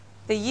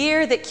The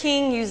year that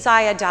King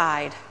Uzziah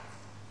died,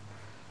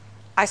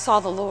 I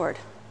saw the Lord.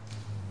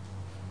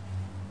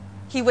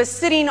 He was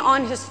sitting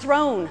on his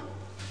throne,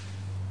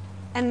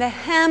 and the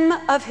hem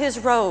of his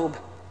robe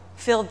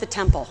filled the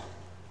temple.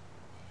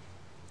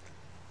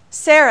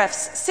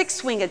 Seraphs,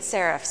 6-winged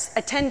seraphs,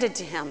 attended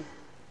to him.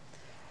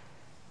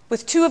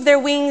 With 2 of their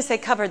wings, they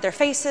covered their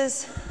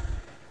faces.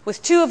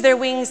 With 2 of their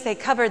wings, they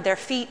covered their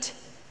feet,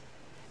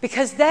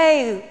 because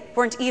they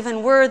weren't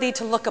even worthy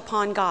to look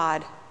upon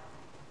God.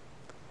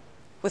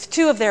 With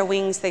 2 of their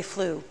wings, they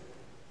flew.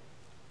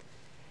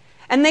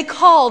 And they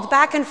called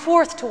back and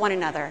forth to one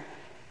another,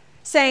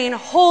 saying,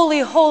 "Holy,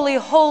 holy,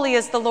 holy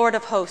is the Lord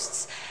of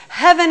hosts.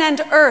 Heaven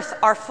and earth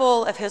are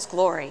full of his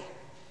glory."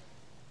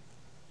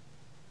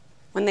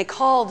 When they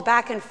called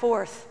back and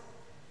forth,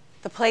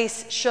 the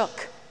place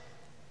shook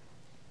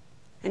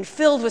and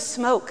filled with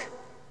smoke.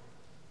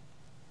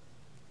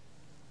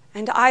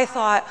 And I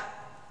thought,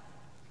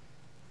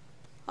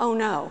 oh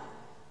no,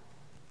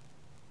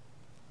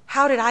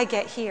 how did I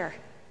get here?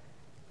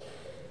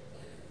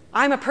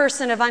 I'm a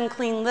person of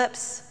unclean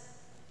lips.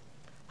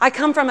 I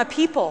come from a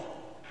people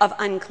of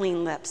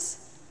unclean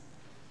lips.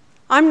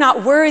 I'm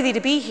not worthy to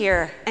be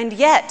here, and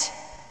yet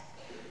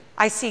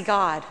I see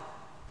God.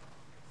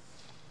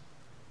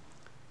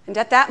 And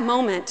at that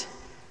moment,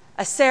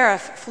 a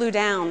seraph flew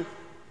down,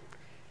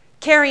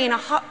 carrying a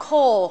hot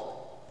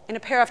coal and a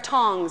pair of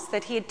tongs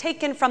that he had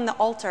taken from the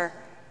altar,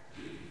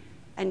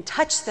 and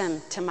touched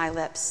them to my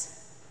lips,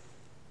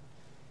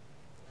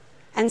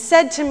 and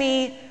said to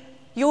me,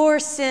 "Your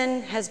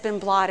sin has been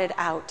blotted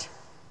out.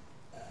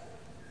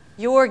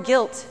 Your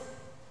guilt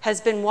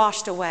has been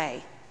washed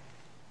away.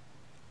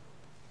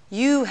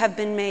 You have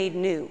been made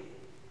new."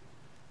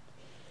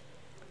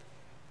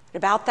 At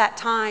about that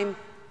time,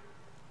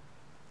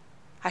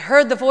 I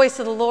heard the voice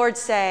of the Lord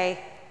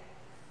say,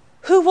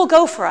 "Who will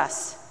go for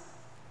us?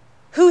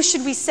 Who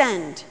should we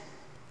send?"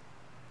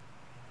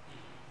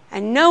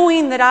 And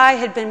knowing that I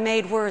had been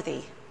made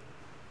worthy,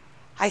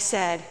 I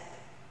said,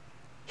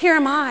 "Here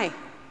am I.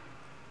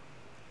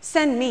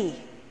 Send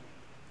me."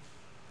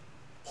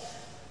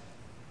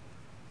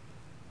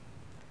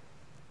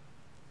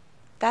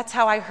 That's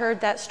how I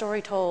heard that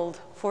story told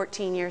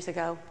 14 years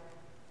ago.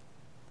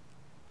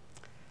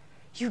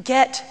 You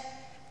get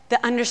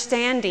the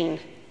understanding,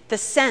 the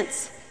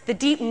sense, the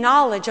deep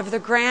knowledge of the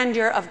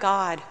grandeur of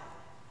God.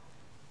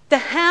 The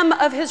hem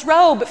of his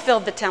robe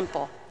filled the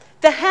temple.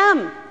 The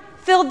hem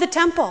filled the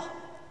temple.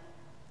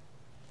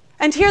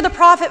 And here the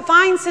prophet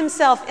finds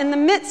himself in the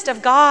midst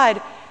of God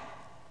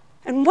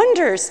and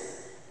wonders,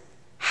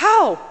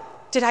 how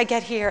did I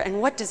get here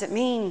and what does it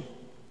mean?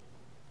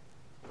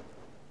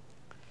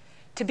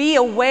 To be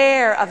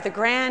aware of the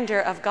grandeur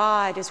of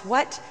God is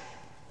what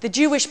the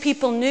Jewish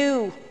people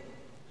knew.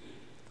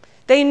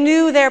 They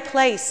knew their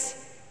place.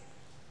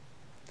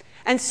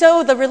 And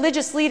so the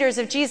religious leaders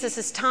of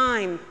Jesus'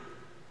 time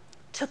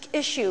took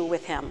issue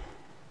with him.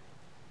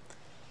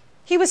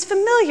 He was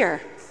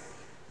familiar,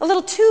 a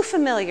little too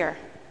familiar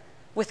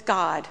with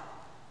God,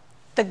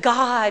 the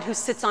God who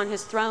sits on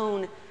his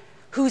throne,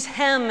 whose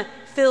hem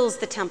fills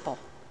the temple.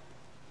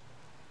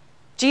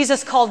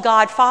 Jesus called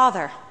God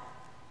Father.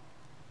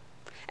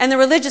 And the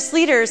religious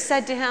leaders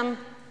said to him,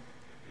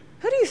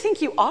 "Who do you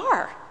think you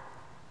are?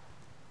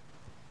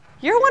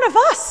 You're one of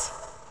us.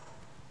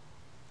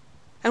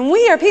 And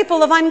we are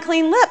people of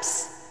unclean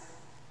lips.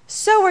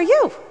 So are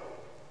you.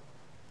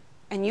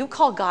 And you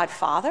call God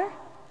Father?"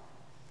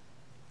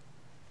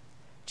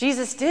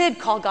 Jesus did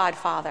call God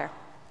Father.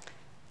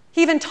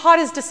 He even taught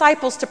his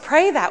disciples to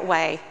pray that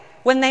way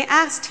when they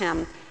asked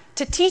him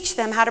to teach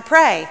them how to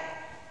pray.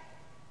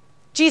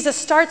 Jesus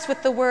starts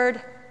with the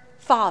word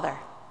Father.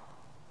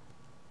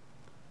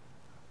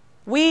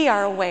 We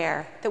are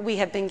aware that we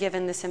have been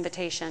given this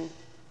invitation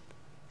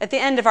at the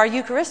end of our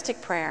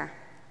Eucharistic prayer,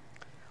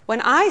 when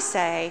I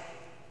say,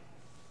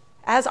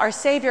 as our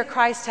Savior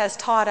Christ has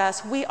taught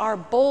us, we are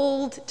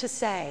bold to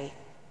say,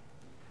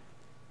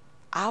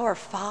 "Our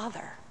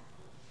Father,"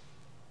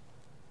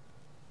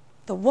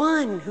 the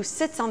one who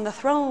sits on the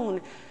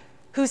throne,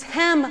 whose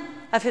hem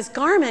of his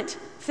garment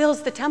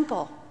fills the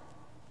temple.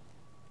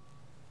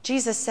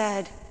 Jesus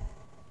said,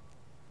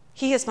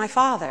 "He is my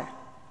Father."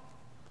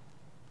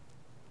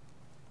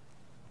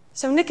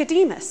 So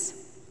Nicodemus,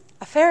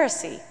 a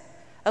Pharisee,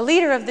 a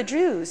leader of the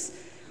Jews,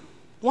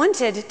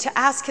 wanted to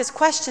ask his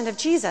question of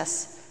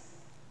Jesus.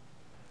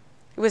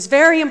 It was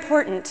very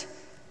important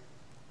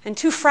and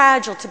too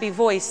fragile to be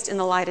voiced in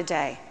the light of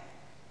day.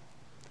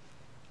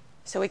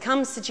 So he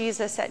comes to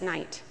Jesus at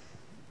night,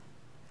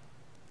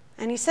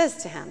 and he says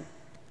to him,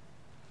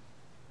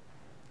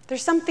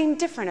 "There's something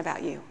different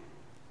about you.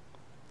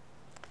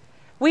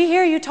 We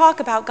hear you talk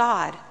about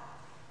God.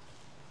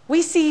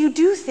 We see you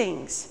do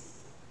things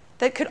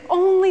that could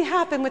only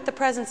happen with the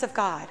presence of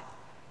God.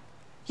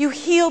 You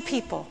heal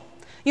people.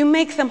 You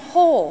make them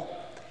whole.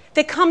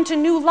 They come to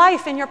new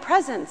life in your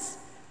presence.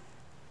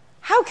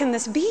 How can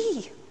this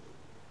be?"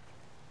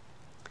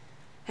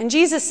 And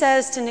Jesus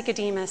says to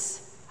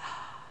Nicodemus,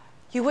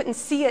 "You wouldn't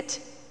see it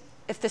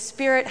if the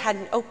Spirit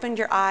hadn't opened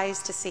your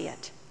eyes to see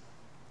it."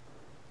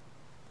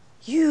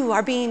 You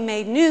are being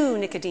made new,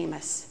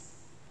 Nicodemus,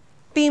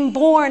 being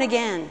born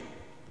again.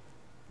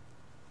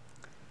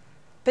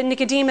 But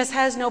Nicodemus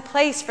has no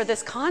place for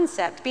this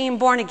concept, being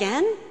born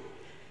again.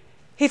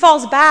 He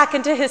falls back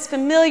into his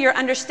familiar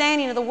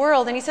understanding of the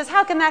world, and he says,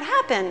 how can that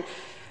happen?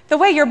 The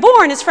way you're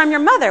born is from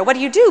your mother. What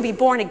do? Be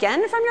born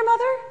again from your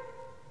mother?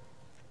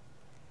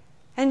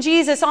 And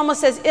Jesus,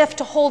 almost as if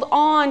to hold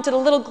on to the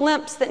little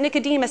glimpse that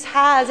Nicodemus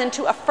has and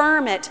to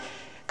affirm it,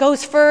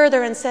 goes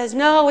further and says,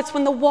 no, it's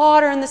when the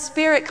water and the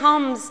Spirit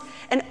comes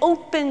and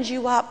opens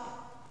you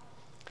up,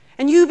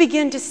 and you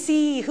begin to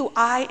see who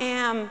I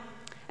am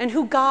and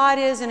who God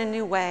is in a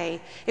new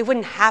way. It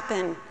wouldn't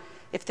happen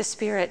if the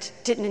Spirit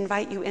didn't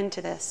invite you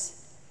into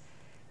this.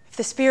 If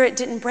the Spirit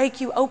didn't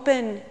break you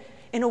open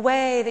in a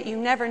way that you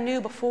never knew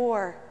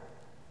before.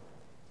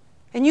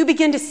 And you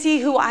begin to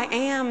see who I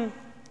am,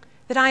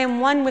 that I am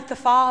one with the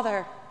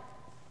Father.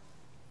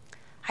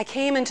 I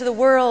came into the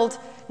world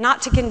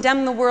not to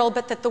condemn the world,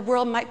 but that the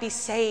world might be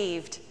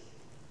saved.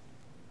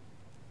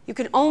 You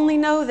can only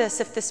know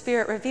this if the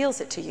Spirit reveals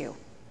it to you.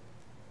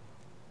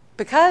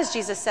 Because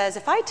Jesus says,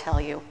 if I tell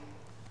you,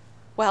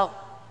 well,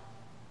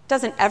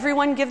 doesn't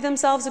everyone give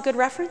themselves a good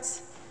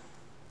reference?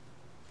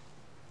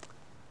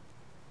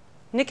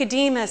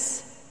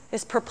 Nicodemus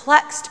is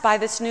perplexed by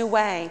this new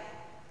way.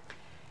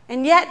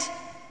 And yet,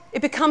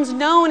 it becomes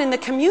known in the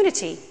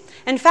community.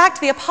 In fact,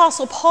 the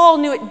Apostle Paul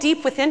knew it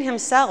deep within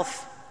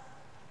himself.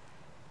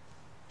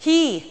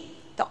 He,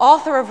 the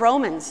author of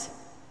Romans,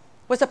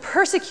 was a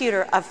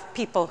persecutor of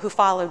people who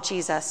followed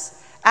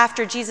Jesus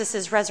after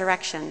Jesus'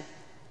 resurrection,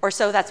 or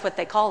so that's what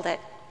they called it.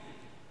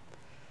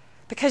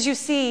 Because you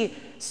see,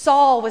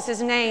 Saul was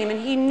his name,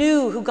 and he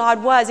knew who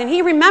God was, and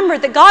he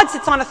remembered that God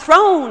sits on a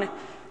throne,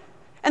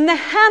 and the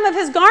hem of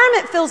his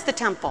garment fills the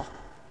temple.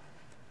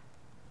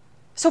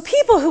 So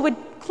people who would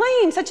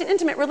claim such an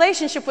intimate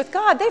relationship with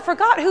God, they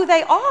forgot who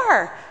they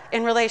are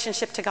in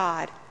relationship to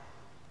God.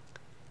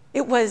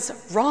 It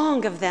was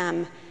wrong of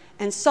them,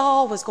 and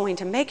Saul was going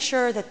to make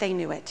sure that they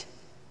knew it.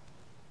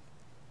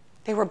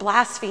 They were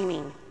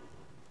blaspheming.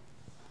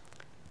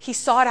 He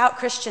sought out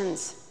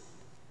Christians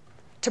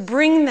to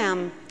bring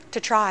them to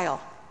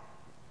trial,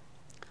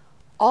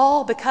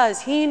 all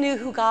because he knew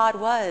who God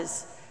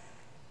was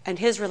and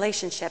his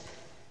relationship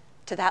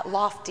to that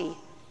lofty,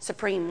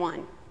 supreme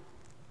one.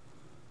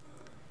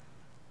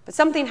 But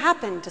something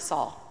happened to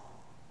Saul.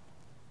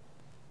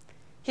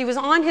 He was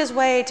on his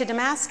way to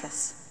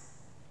Damascus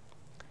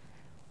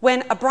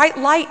when a bright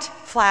light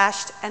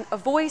flashed and a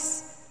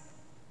voice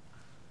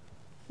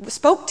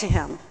spoke to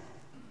him.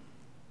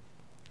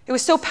 It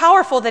was so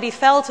powerful that he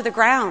fell to the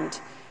ground.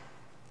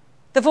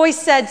 The voice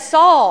said,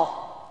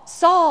 Saul,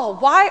 Saul,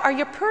 why are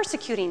you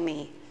persecuting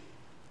me?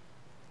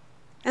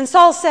 And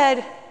Saul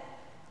said,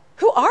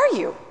 who are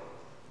you?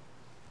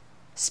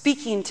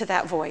 Speaking to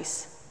that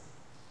voice.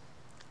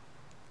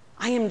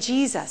 I am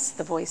Jesus,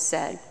 the voice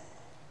said.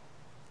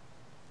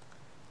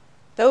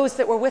 Those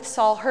that were with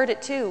Saul heard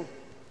it too,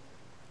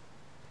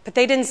 but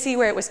they didn't see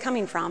where it was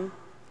coming from.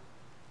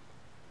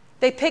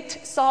 They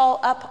picked Saul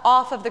up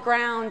off of the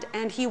ground,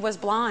 and he was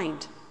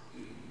blind.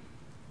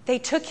 They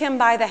took him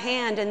by the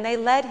hand, and they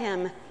led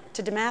him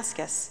to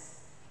Damascus.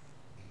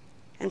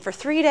 And for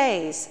 3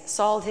 days,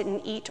 Saul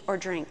didn't eat or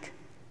drink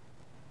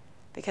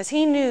because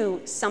he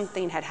knew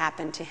something had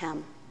happened to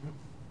him.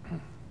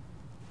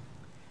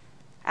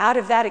 Out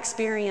of that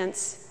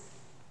experience,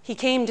 he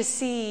came to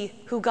see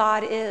who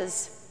God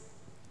is.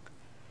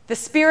 The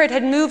Spirit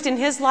had moved in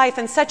his life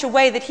in such a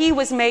way that he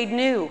was made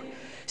new,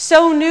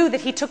 so new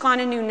that he took on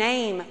a new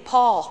name,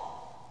 Paul.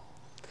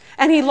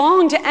 And he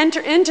longed to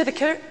enter into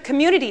the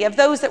community of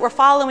those that were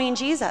following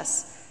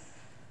Jesus.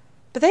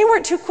 But they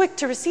weren't too quick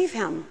to receive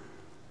him.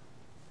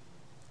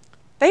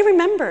 They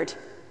remembered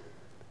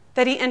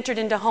that he entered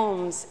into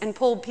homes and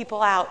pulled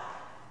people out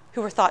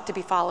who were thought to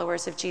be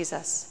followers of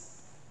Jesus.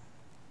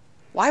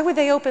 Why would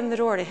they open the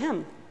door to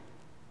him?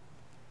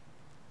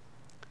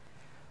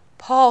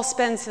 Paul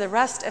spends the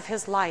rest of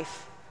his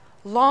life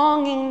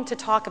longing to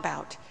talk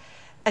about,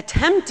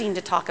 attempting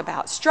to talk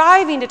about,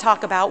 striving to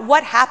talk about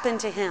what happened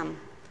to him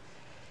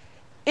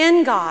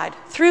in God,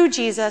 through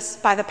Jesus,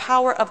 by the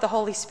power of the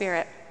Holy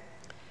Spirit.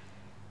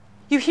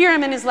 You hear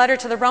him in his letter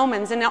to the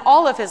Romans and in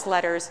all of his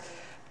letters,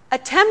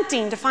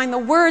 attempting to find the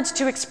words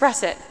to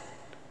express it.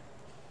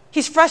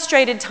 He's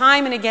frustrated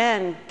time and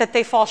again that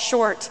they fall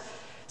short.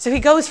 So he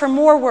goes for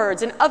more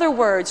words and other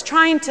words,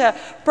 trying to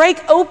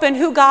break open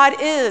who God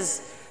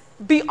is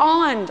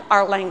beyond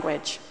our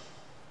language.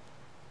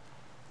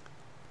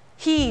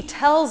 He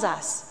tells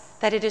us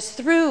that it is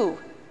through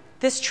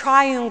this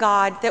triune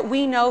God that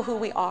we know who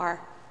we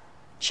are,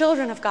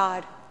 children of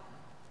God,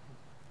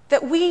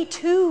 that we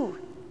too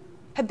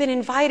have been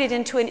invited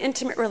into an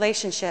intimate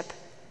relationship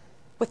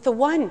with the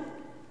one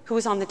who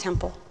is on the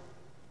temple.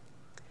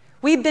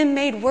 We've been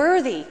made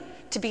worthy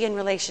to be in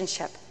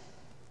relationship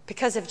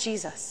because of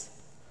Jesus.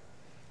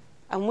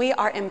 And we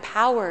are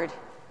empowered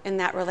in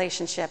that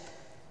relationship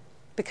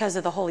because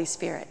of the Holy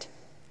Spirit.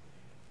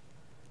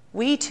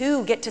 We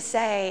too get to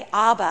say,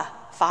 Abba,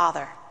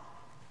 Father.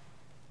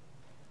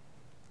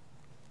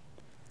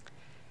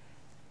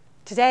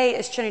 Today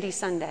is Trinity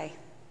Sunday.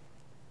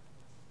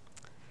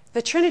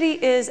 The Trinity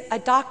is a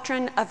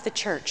doctrine of the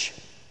church.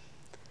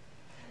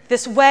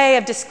 This way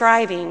of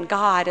describing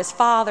God as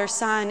Father,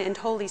 Son, and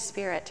Holy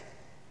Spirit.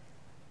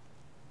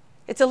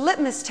 It's a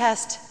litmus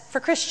test for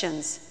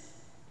Christians.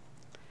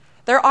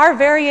 There are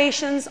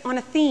variations on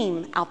a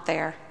theme out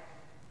there.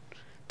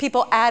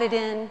 People added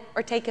in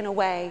or taken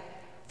away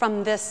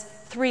from this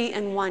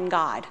three-in-one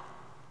God.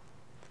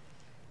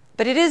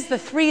 But it is the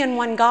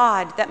three-in-one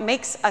God that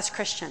makes us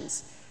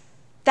Christians.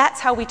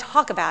 That's how we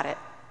talk about it.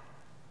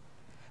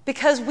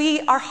 Because we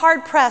are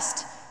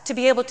hard-pressed to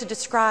be able to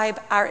describe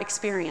our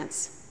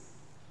experience.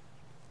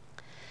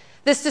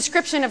 This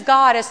description of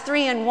God as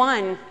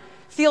three-in-one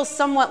feels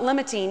somewhat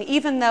limiting,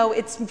 even though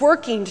it's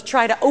working to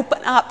try to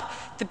open up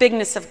the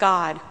bigness of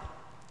God.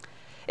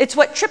 It's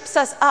what trips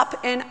us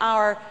up in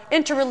our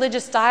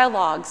interreligious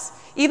dialogues,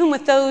 even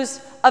with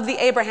those of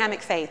the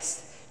Abrahamic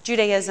faiths,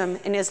 Judaism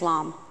and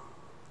Islam.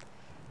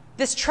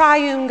 This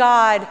triune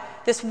God,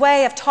 this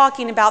way of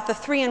talking about the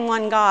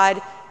three-in-one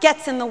God,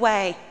 gets in the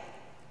way.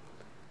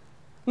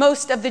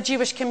 Most of the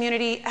Jewish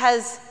community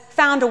has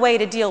found a way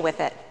to deal with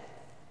it.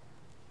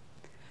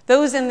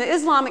 Those in the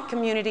Islamic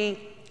community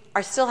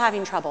are still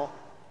having trouble.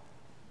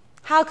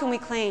 How can we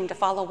claim to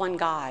follow one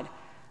God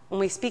when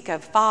we speak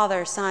of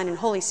Father, Son, and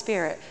Holy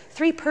Spirit,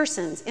 three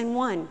persons in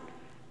one?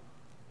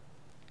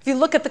 If you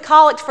look at the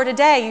collect for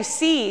today, you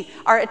see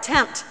our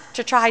attempt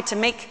to try to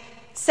make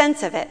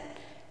sense of it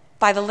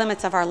by the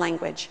limits of our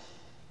language.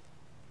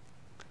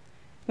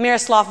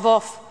 Miroslav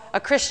Volf, a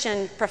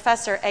Christian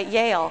professor at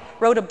Yale,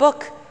 wrote a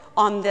book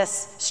on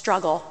this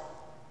struggle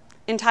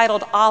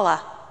entitled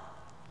Allah.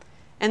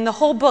 And the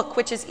whole book,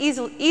 which is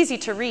easy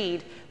to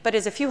read, but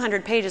is a few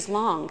hundred pages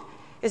long,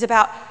 is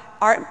about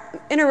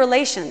our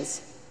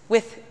interrelations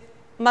with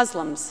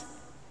Muslims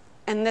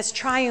and this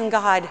triune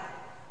God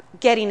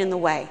getting in the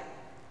way.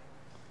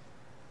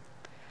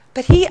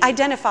 But he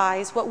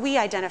identifies what we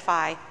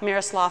identify,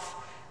 Miroslav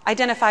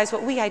identifies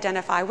what we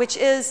identify, which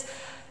is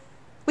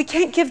we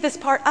can't give this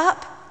part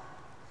up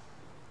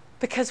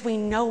because we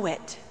know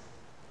it.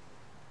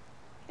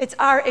 It's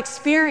our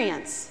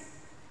experience.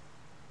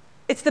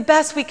 It's the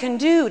best we can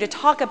do to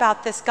talk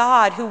about this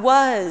God who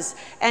was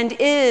and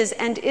is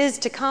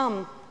to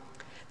come.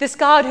 This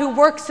God who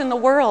works in the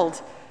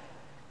world.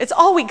 It's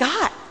all we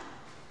got.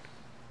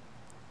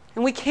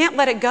 And we can't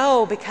let it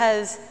go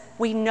because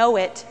we know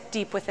it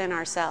deep within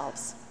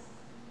ourselves.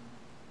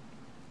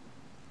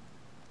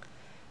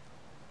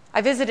 I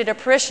visited a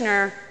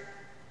parishioner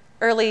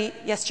early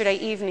yesterday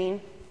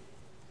evening.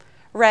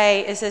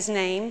 Ray is his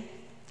name.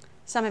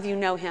 Some of you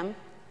know him.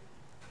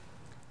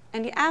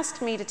 And he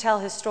asked me to tell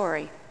his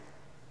story.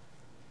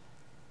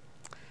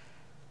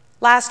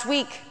 Last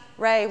week,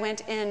 Ray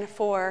went in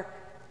for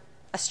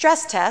a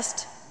stress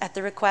test at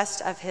the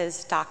request of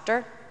his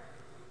doctor.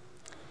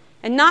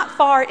 And not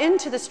far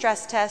into the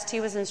stress test,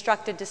 he was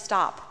instructed to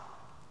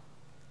stop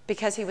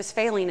because he was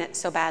failing it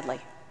so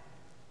badly.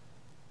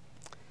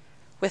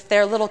 With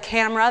their little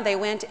camera, they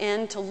went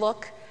in to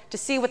look to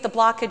see what the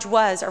blockage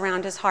was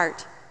around his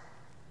heart.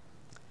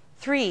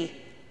 3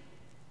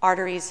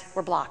 arteries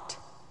were blocked.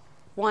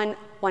 One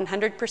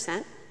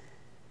 100%,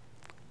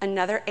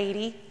 another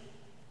 80,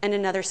 and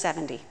another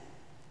 70.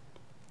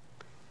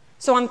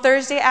 So on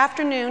Thursday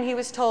afternoon, he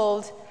was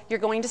told, "You're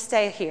going to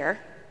stay here,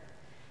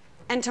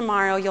 and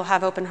tomorrow you'll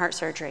have open heart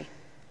surgery."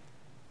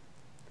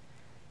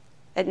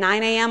 At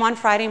 9 a.m. on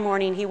Friday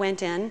morning, he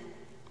went in,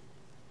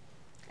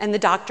 and the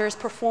doctors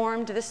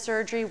performed this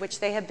surgery, which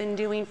they have been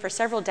doing for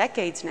several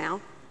decades now.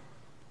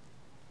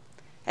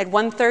 At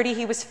 1:30,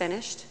 he was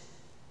finished.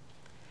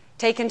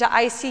 Taken to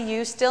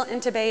ICU, still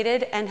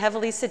intubated and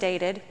heavily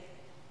sedated.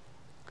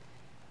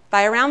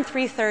 By around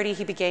 3:30,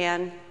 he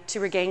began to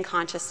regain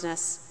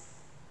consciousness.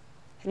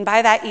 And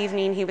by that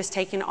evening, he was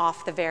taken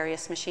off the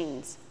various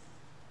machines.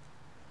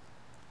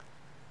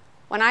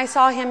 When I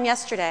saw him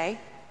yesterday,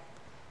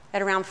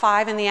 at around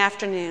 5 in the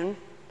afternoon,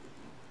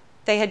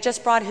 they had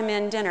just brought him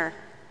in dinner.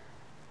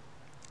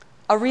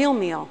 A real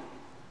meal,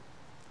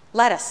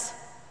 lettuce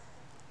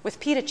with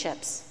pita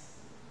chips.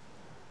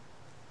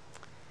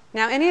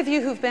 Now, any of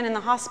you who've been in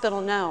the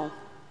hospital know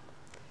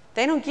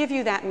they don't give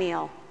you that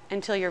meal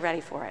until you're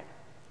ready for it.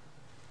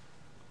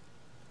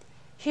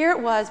 Here it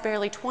was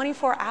barely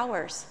 24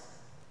 hours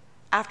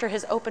after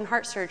his open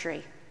heart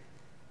surgery,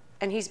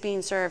 and he's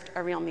being served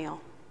a real meal.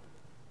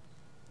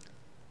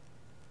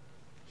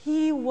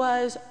 He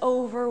was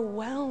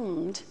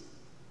overwhelmed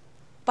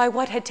by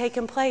what had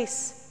taken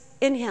place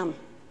in him.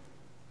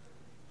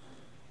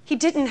 He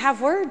didn't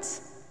have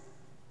words.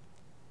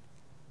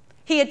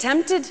 He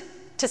attempted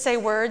to say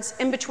words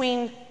in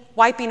between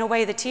wiping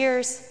away the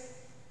tears.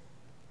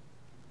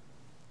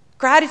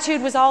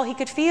 Gratitude was all he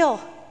could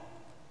feel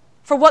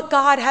for what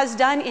God has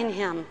done in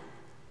him.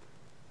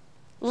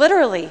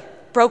 Literally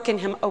broken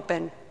him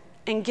open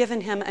and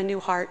given him a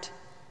new heart,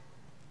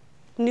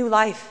 new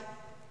life.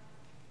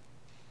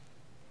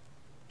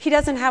 He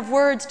doesn't have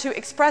words to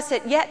express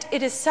it, yet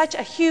it is such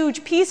a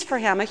huge piece for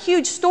him, a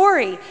huge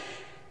story,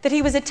 that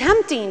he was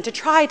attempting to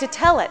try to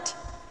tell it.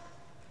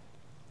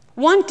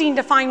 wanting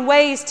to find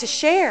ways to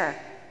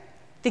share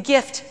the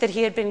gift that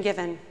he had been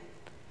given,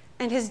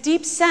 and his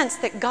deep sense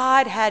that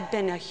God had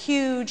been a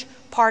huge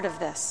part of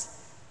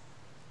this,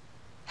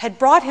 had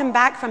brought him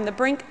back from the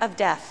brink of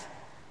death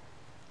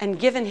and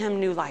given him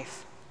new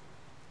life,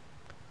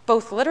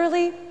 both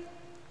literally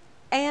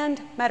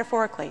and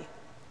metaphorically,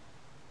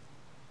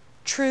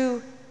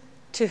 true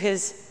to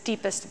his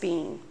deepest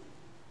being.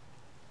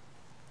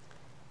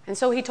 And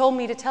so he told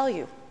me to tell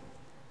you,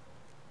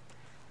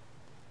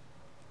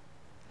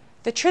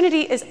 the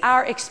Trinity is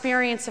our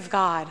experience of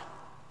God,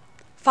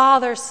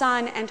 Father,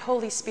 Son, and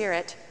Holy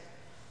Spirit.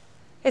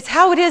 It's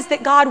how it is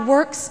that God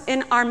works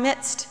in our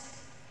midst,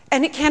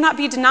 and it cannot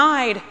be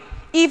denied,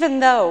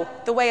 even though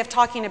the way of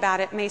talking about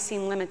it may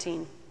seem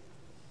limiting.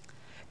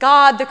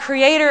 God, the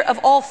creator of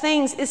all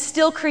things, is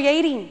still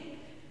creating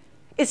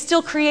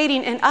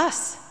in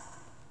us.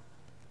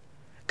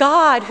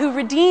 God, who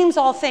redeems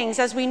all things,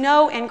 as we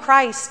know in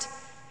Christ,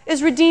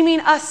 is redeeming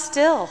us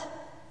still.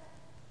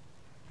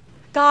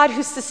 God,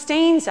 who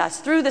sustains us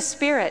through the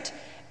Spirit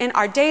in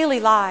our daily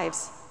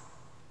lives,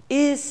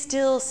 is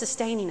still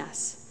sustaining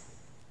us.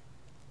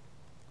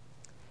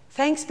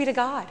 Thanks be to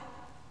God.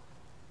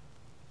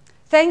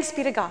 Thanks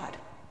be to God.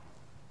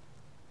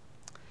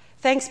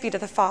 Thanks be to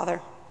the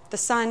Father, the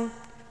Son,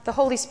 the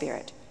Holy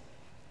Spirit,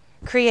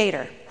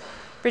 Creator,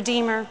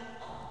 Redeemer,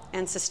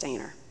 and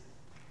Sustainer.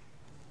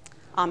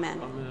 Amen.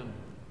 Amen.